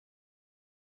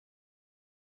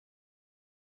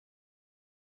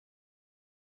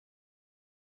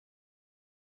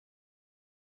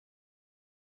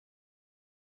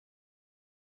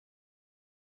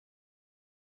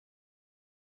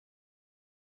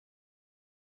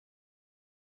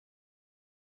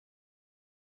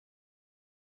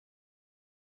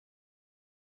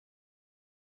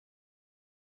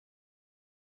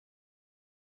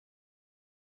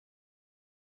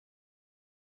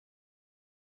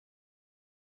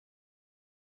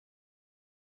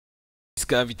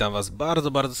Ludziska, witam was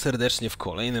bardzo serdecznie w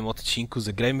kolejnym odcinku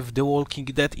Zagrajmy w The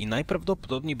Walking Dead i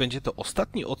najprawdopodobniej będzie to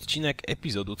ostatni odcinek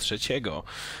epizodu 3.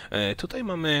 Tutaj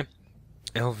mamy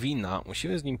Elvina,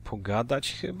 musimy z nim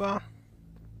pogadać chyba?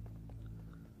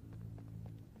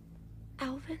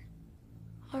 Alvin,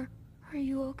 are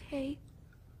you okay?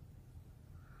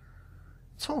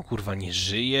 Co on kurwa nie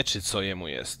żyje, czy co jemu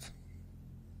jest?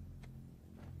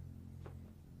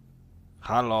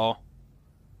 Halo?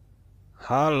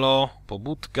 Halo?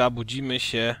 Pobudka, budzimy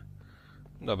się.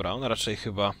 Dobra, on raczej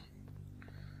chyba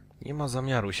nie ma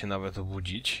zamiaru się nawet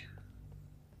obudzić.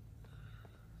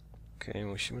 Okej,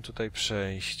 musimy tutaj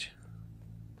przejść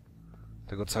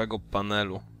tego całego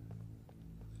panelu.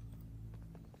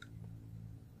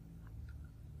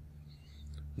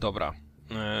 Dobra.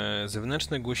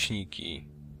 Zewnętrzne głośniki.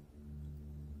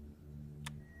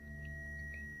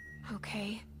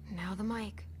 Okay, now the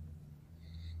mic.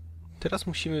 Teraz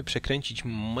musimy przekręcić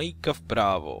majka w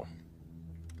prawo.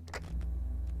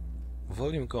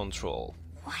 Volume control.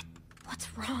 What's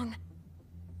wrong?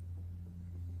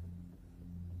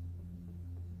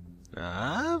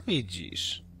 A,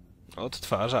 widzisz.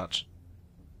 Odtwarzacz.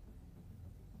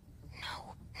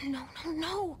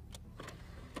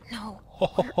 No. Ho,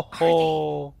 ho, ho,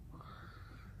 ho.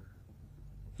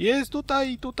 Jest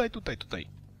tutaj.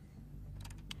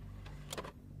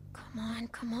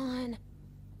 Come on.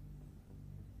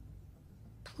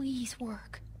 Please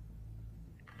work.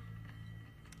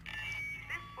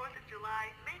 This 4th of July,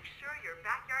 make sure your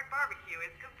backyard barbecue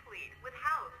is complete with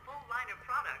Hal's full line of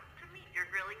products to meet your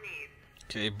grilling needs.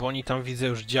 Okej, Bonnie tam widzę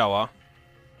już działa.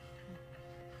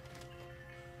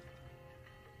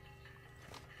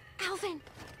 Alvin,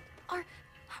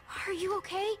 are you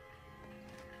okay?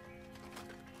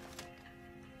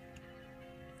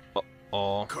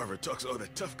 O. Carver talks all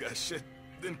that tough guy shit,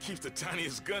 then keeps the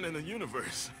tiniest gun in the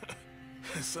universe.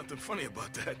 There's something funny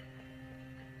about that.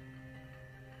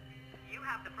 You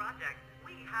have the project,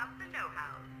 we have the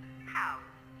know-how. How?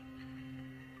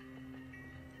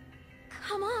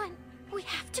 Come on, we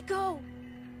have to go.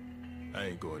 I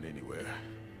ain't going anywhere.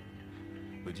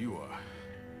 But you are.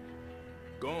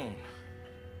 Go on.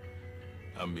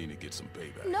 I mean to get some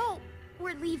payback. No,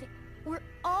 we're leaving. We're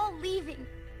all leaving.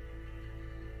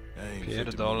 I ain't fit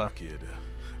to Pierdolę. move, kid.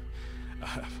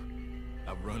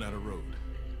 I've run out of road.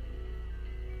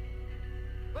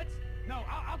 No,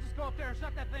 I'll just go up there and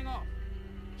shut that thing off.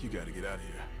 You gotta get out of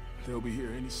here. They'll be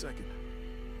here any second.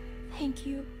 Thank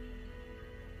you.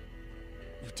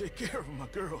 You take care of them, my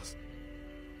girls.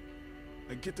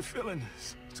 I get the feeling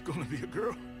it's gonna be a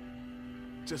girl.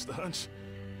 Just a hunch.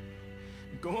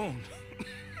 Go on.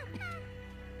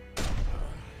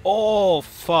 O,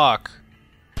 fuck.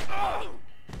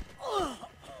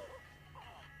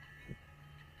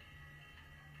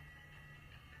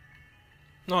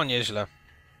 No, nieźle.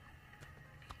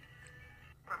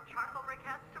 From charcoal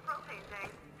briquettes to propane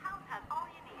tanks, Hal's has all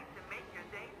you need to make your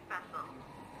day special.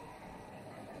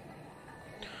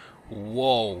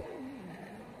 Wow.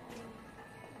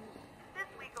 This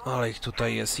week Ale ich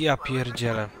tutaj jest, ja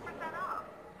pierdzielę. 2% off.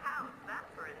 How's that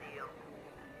for a deal?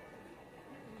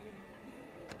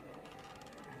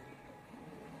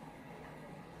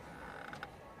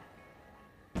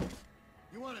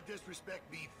 You want to disrespect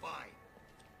me, fine.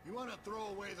 You want to throw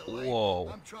away the light? Wow.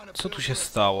 I'm trying to Co build tu się what's-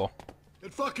 stało? Then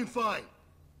fucking fine.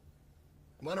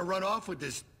 Want to run off with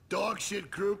this dog shit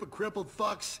group of crippled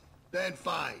fucks? Then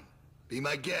fine. Be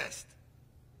my guest.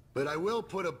 But I will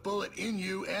put a bullet in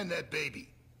you and that baby.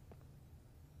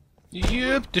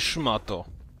 Jeb, ty szmato.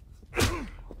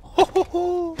 Ho, ho,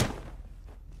 ho.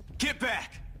 Get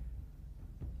back!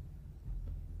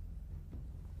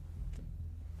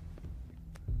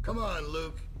 Come on,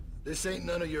 Luke. This ain't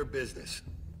none of your business.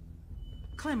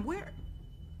 Clem,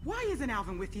 why isn't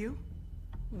Alvin with you?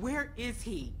 Where is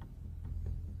he?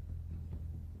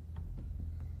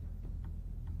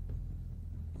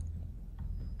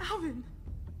 Alvin!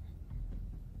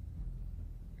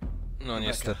 No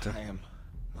niestety.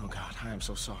 Oh God, I am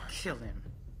so sorry. Kill him.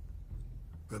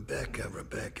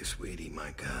 Rebecca, sweetie,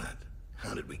 my God.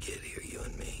 How did we get here, you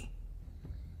and me?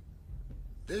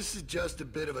 This is just a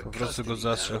bit of a Po prostu go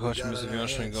custody zastrzel, battle we chodźmy, got on our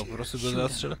zwiążmy hands go, po here. prostu go Shoot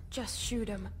zastrzel. him. Just shoot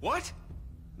him. What?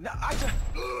 No,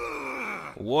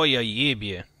 Łoja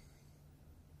jebie.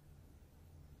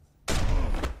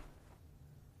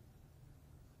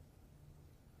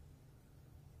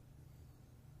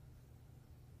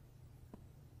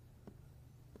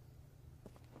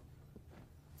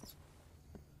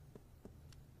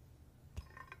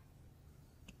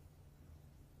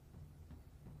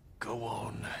 Go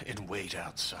on and wait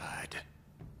outside.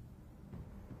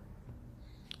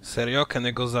 Serio?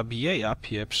 Kenny go zabije? Ja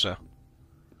pieprzę.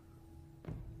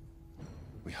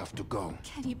 We have to go.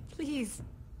 Kenny, please.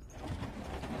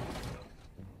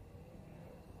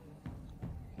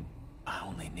 I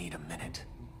only need a minute.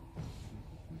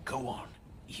 Go on.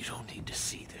 You don't need to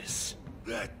see this.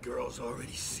 That girl's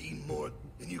already seen more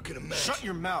than you can imagine. Shut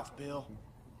your mouth, Bill.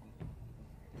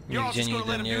 Nigdzie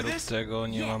nigdy nie rób tego,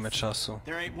 nie mamy czasu.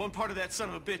 There ain't one part of that son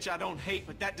of a bitch I don't hate,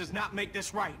 but that does not make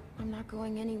this right. I'm not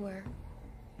going anywhere.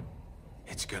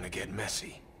 It's gonna get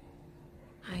messy.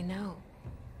 I know.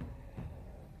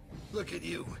 Look at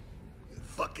you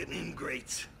fucking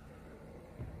ingrates.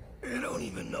 I don't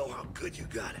even know how good you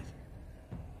got it.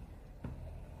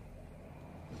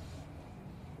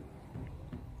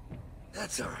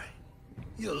 That's all right.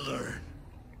 You'll learn.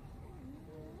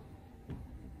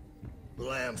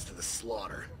 Lambs to the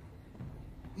slaughter.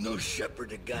 No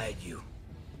shepherd to guide you.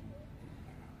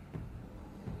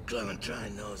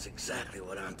 Clementine knows exactly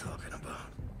what I'm talking about.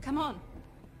 Come on.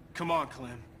 Come on,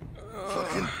 Clem.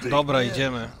 Fucking big Dobra, man,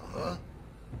 idziemy. huh?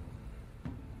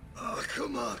 Oh,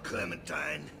 come on,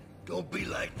 Clementine. Don't be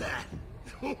like that.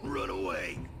 Don't run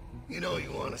away. You know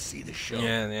you want to see the show.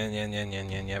 Nie,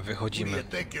 You wychodzimy.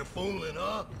 think you're fooling,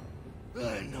 huh?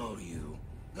 I know you.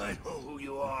 I know who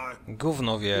you are.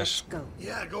 Gówno wiesz. Go.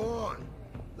 Yeah, go on.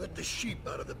 Let the sheep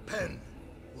out of the pen.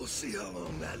 We'll see how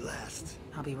long that lasts.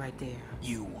 I'll be right there.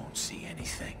 You won't see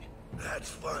anything. That's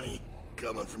funny,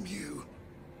 coming from you.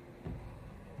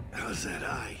 How's that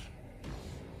eye?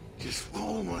 Just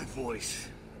follow my voice.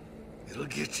 It'll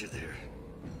get you there.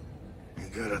 You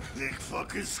got a thick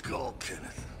fucking skull,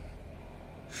 Kenneth.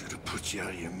 Should have put you out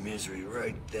of your misery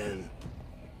right then.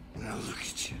 Now look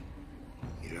at you.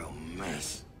 You're a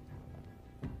mess.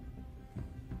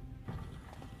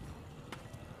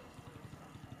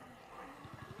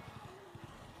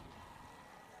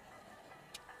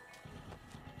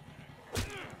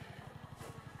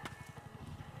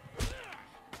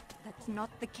 That's not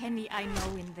the Kenny I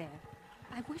know in there.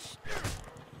 I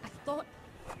thought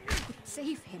I could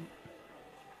save him.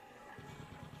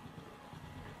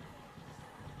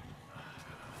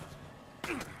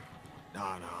 No,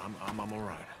 I'm all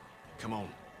right. Come on.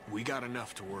 We got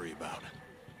enough to worry about.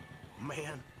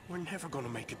 Man, we're never gonna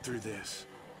make it through this.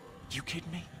 You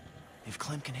kidding me? If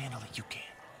Clem can handle it, you can.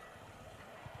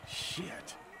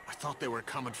 Shit. I thought they were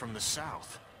coming from the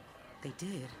south. They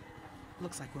did.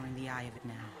 Looks like we're in the eye of it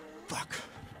now. Fuck.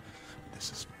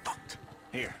 This is fucked.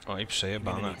 Here. Oj, You're gonna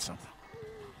przejebane. need something.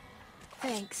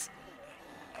 Thanks.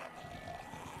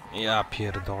 Ja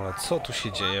pierdolę, co tu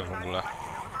się dzieje w ogóle?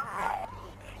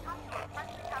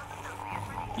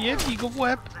 Jednij go w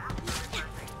łeb!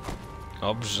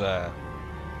 Dobrze.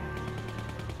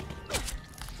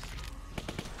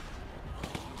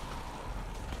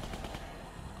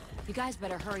 You guys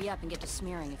better hurry up and get to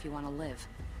smearing if you want to live.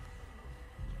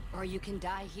 Or you can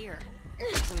die here.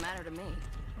 Doesn't matter to me.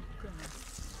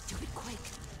 Do it quick.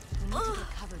 We need to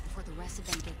get covered before the rest of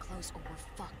them get close or we're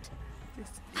fucked.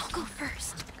 I'll go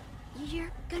first.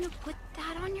 You're gonna put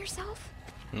that on yourself?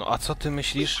 No a co ty You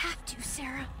myślisz? have to,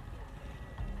 Sarah.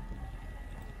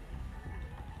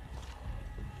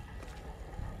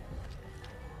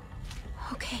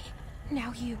 Okay,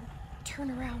 now you.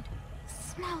 Turn around.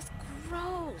 Smells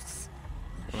gross.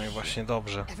 No i właśnie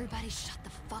dobrze. Everybody shut the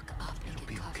fuck up and It'll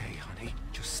be get okay, covered. honey.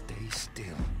 Just stay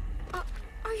still.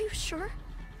 Are you sure?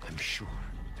 I'm sure.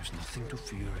 There's nothing to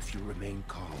fear if you remain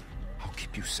calm. I'll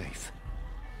keep you safe.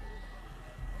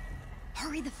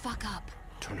 Hurry the fuck up.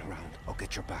 Turn around. I'll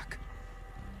get your back.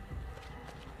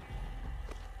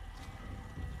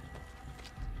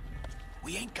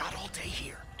 We ain't got all day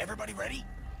here. Everybody ready?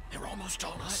 They're almost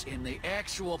on us. What in the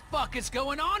actual fuck is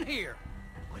going on here?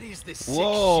 What is this sick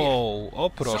Wow, o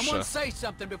shit? proszę. Someone say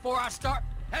something before I start.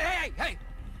 Hey!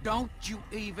 Don't you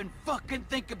even fucking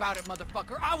think about it,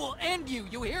 motherfucker. I will end you,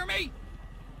 you hear me?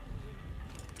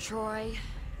 Troy,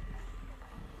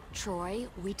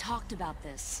 we talked about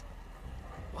this.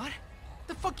 What?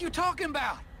 The fuck you talking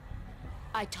about?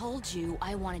 I told you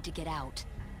I wanted to get out.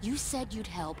 You said you'd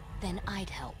help, then I'd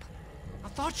help. I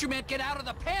thought you meant get out of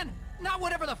the pen, not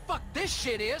whatever the fuck this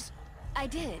shit is. I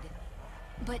did.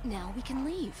 But now we can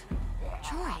leave.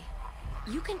 Troy,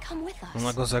 you can come with us.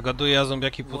 Ona go zagaduje, a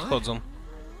zombiaki podchodzą.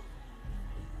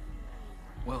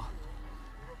 Well,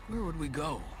 where would we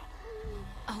go?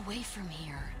 Away from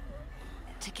here.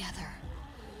 Together.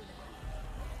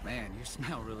 Man, you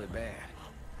smell really bad.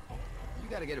 You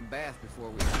gotta get a bath before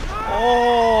we...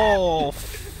 O,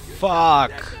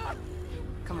 fuck!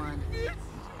 Come on.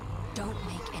 Don't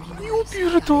make any Ja noise.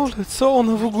 pierdolę, co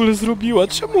ona w ogóle zrobiła?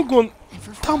 Czemu go And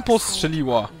for tam fuck's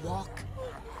postrzeliła? sake, walk.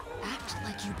 Act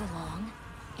like you belong,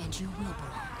 and you will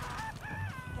belong.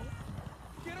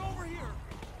 Get over here!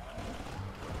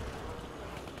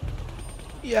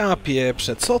 Ja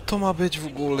pieprzę, co to ma być w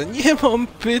ogóle? Nie mam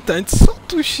pytań, co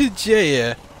tu się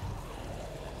dzieje?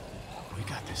 We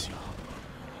got this, y'all.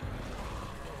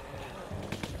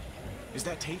 Is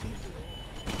that Tavy?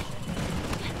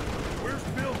 Where's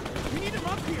Bill? We need him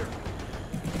up here.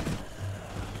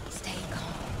 Stay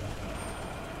calm.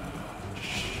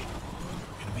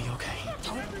 Gonna be okay.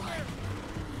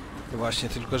 Właśnie,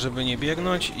 tylko żeby nie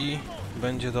biegnąć i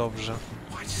będzie dobrze.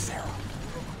 Watch Sarah.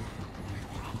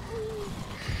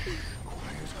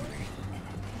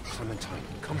 Clementine,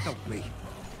 come help me.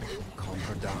 Calm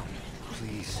her down,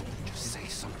 please. Just say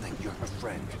something. You're her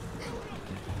friend.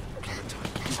 Clementine.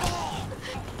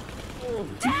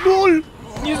 LOL!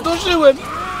 Nie zdążyłem!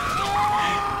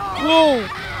 Wow!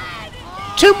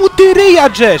 Czemu ty ryja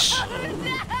drzesz?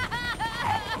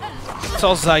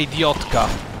 Co za idiotka!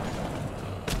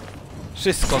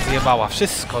 Wszystko zjebała,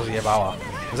 wszystko zjebała.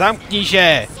 Zamknij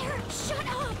się! Shut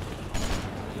up!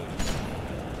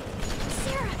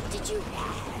 Sarah, did you...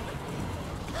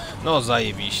 No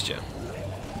zajebiście.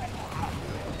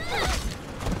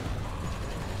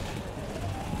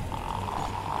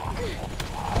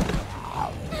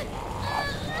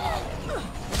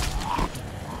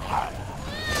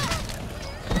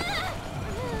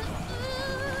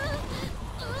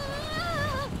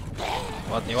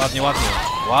 Ładnie, ładnie, ładnie.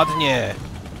 Ładnie!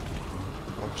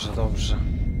 Dobrze, dobrze.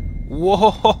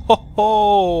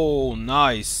 Wow,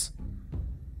 nice!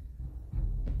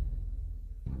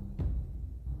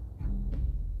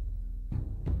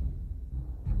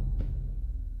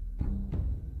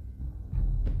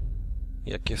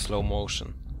 Jakie slow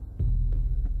motion.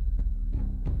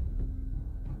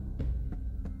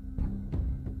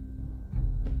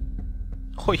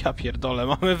 O ja pierdolę,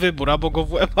 mamy wybór, albo go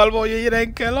w łeb, albo jej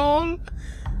rękę, lol!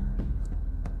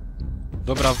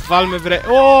 Dobra, walmy w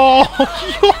O,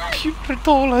 ja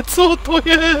pierdolę, co to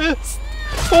jest?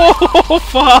 O,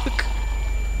 fuck!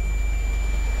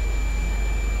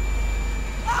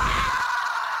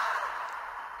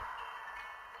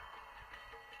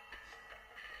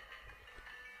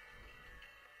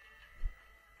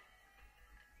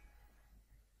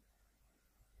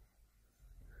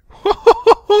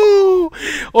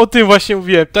 O tym właśnie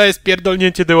mówiłem, to jest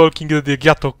pierdolnięcie The Walking Dead, jak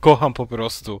ja to kocham po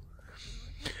prostu.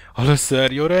 Ale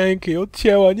serio, rękę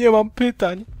odcięła, nie mam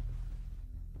pytań.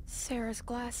 Sarah's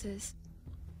glasses.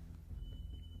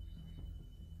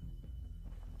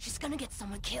 She's gonna get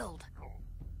someone killed.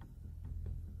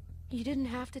 You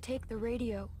didn't have to take the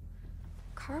radio.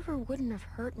 Carver wouldn't have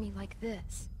hurt me like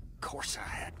this. Of course I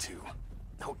had to.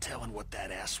 No telling what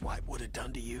that asswipe would have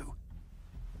done to you.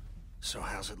 So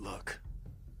how's it look?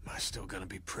 Am I still gonna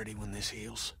be pretty when this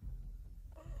heals?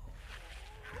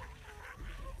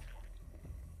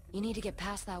 You need to get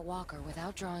past that walker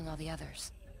without drawing all the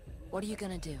others. What are you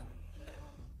gonna do?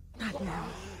 Not now.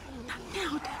 Not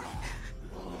now, damn it.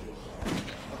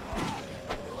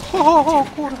 O,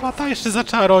 kurwa, ta jeszcze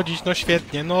zaczęła rodzić, no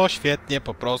świetnie,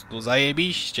 po prostu, They're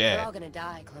zajebiście. all gonna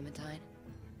die, Clementine.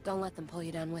 Don't let them pull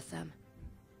you down with them.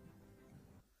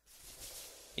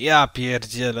 Ja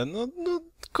pierdzielę, no,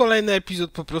 kolejny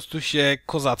epizod po prostu się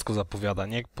kozacko zapowiada,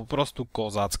 nie? Po prostu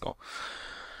kozacko.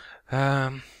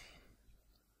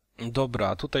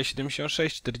 Dobra, tutaj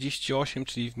 76, 48,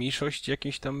 czyli w mniejszości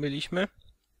jakiejś tam byliśmy.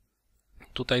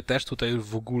 Tutaj też, tutaj już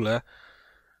w ogóle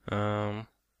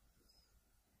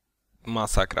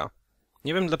masakra.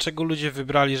 Nie wiem dlaczego ludzie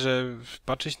wybrali, że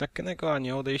patrzeć na Kennego, a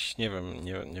nie odejść, nie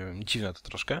wiem, dziwne to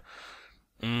troszkę.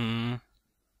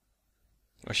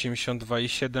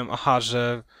 82,7, aha,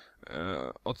 że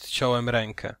odciąłem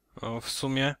rękę. No, w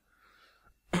sumie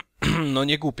no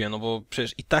nie głupie, no bo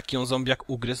przecież i tak ją zombiak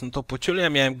ugryzł, no to po ciule ja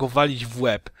miałem go walić w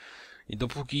łeb. I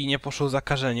dopóki nie poszło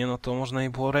zakażenie, no to można jej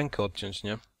było rękę odciąć,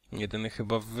 nie? Jedyny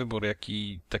chyba wybór,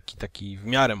 jaki taki w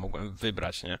miarę mogłem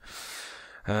wybrać, nie?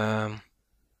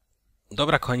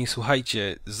 Dobra, kochani,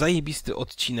 słuchajcie, zajebisty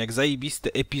odcinek,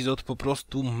 zajebisty epizod, po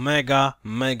prostu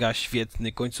mega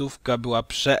świetny. Końcówka była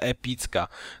przeepicka.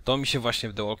 To mi się właśnie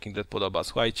w The Walking Dead podoba.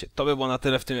 Słuchajcie, to by było na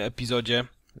tyle w tym epizodzie.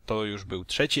 To już był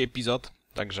 3. epizod,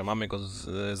 także mamy go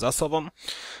za sobą.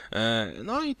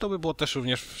 No i to by było też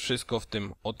również wszystko w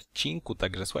tym odcinku.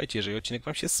 Także słuchajcie, jeżeli odcinek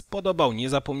wam się spodobał, nie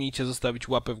zapomnijcie zostawić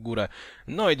łapę w górę.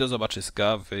 No i do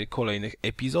zobaczyska w kolejnych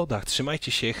epizodach.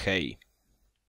 Trzymajcie się, hej!